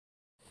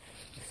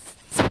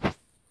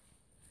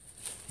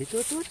It's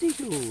a Tootsie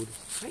dude.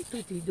 Hi,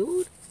 Tootsie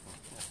dude.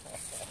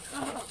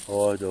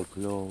 Oh, the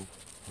glow.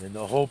 And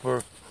the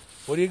Hopper.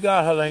 What do you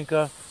got,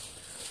 Helenka?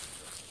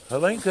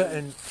 Helenka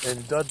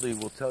and Dudley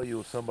will tell you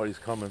if somebody's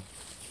coming.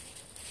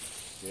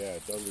 Yeah,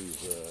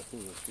 Dudley's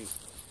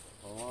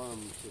alarm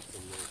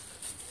system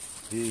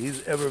there.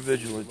 He's ever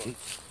vigilant.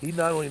 He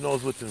not only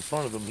knows what's in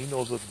front of him, he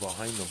knows what's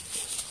behind him.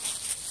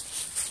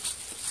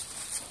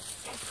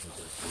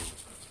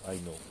 I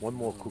know. One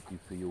more cookie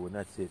for you, and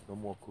that's it. No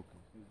more cookies.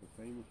 These are the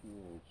famous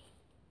walls.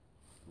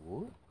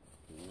 What?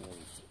 The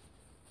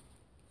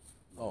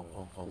walls.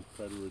 Oh.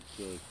 Confederate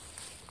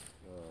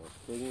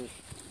prisoners.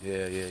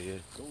 Yeah.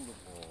 Killed them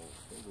all.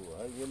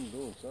 I give them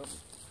doing something.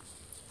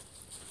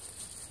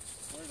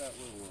 Where's that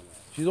little one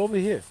at? She's over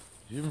here.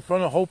 She's in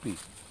front of Hopi.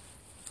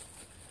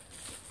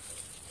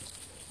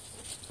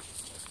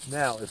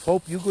 Now, if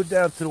Hope, you go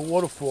down to the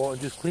waterfall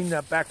and just clean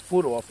that back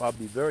foot off, I'll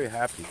be very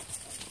happy.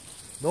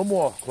 No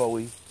more,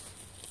 Chloe.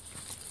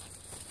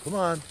 Come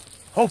on.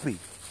 Hopi,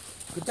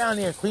 go down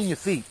there and clean your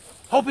feet.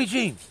 Hopi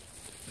Jean.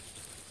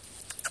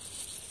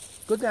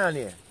 Go down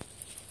there.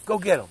 Go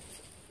get him.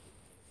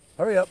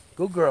 Hurry up.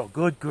 Good girl.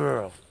 Good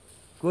girl.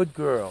 Good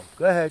girl.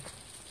 Go ahead.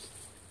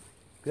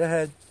 Go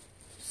ahead.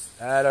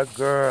 Atta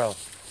girl.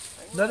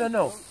 No. Don't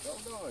go.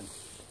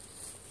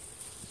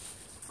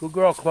 Good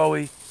girl,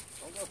 Chloe.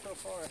 Don't go so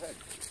far ahead.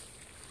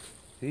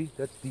 See?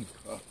 That's deep.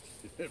 Oh,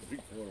 big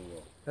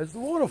waterfall. That's the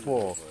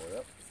waterfall.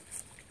 Yep.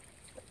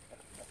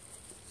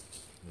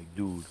 Hey,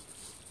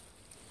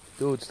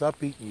 dude,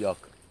 stop eating yuck.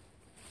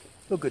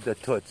 Look at the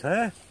toots, huh?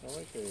 I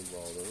like getting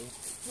involved in it.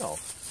 No,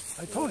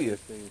 I told you.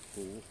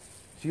 Cool.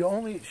 She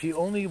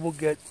only will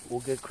get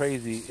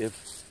crazy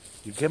if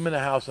you come in the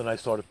house and I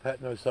started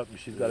petting her or something.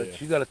 She's got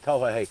to tell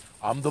her, hey,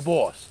 I'm the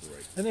boss.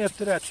 Right. And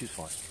after that, she's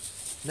fine.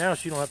 Now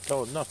she don't have to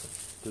tell her nothing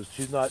because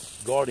she's not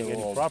guarding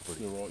any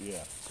property. They're all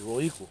They're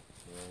all equal.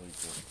 They're all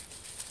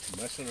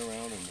equal. Messing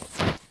around in the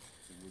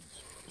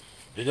woods.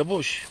 In the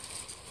bush.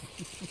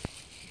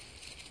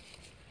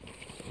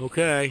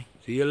 Okay.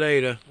 See you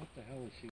later.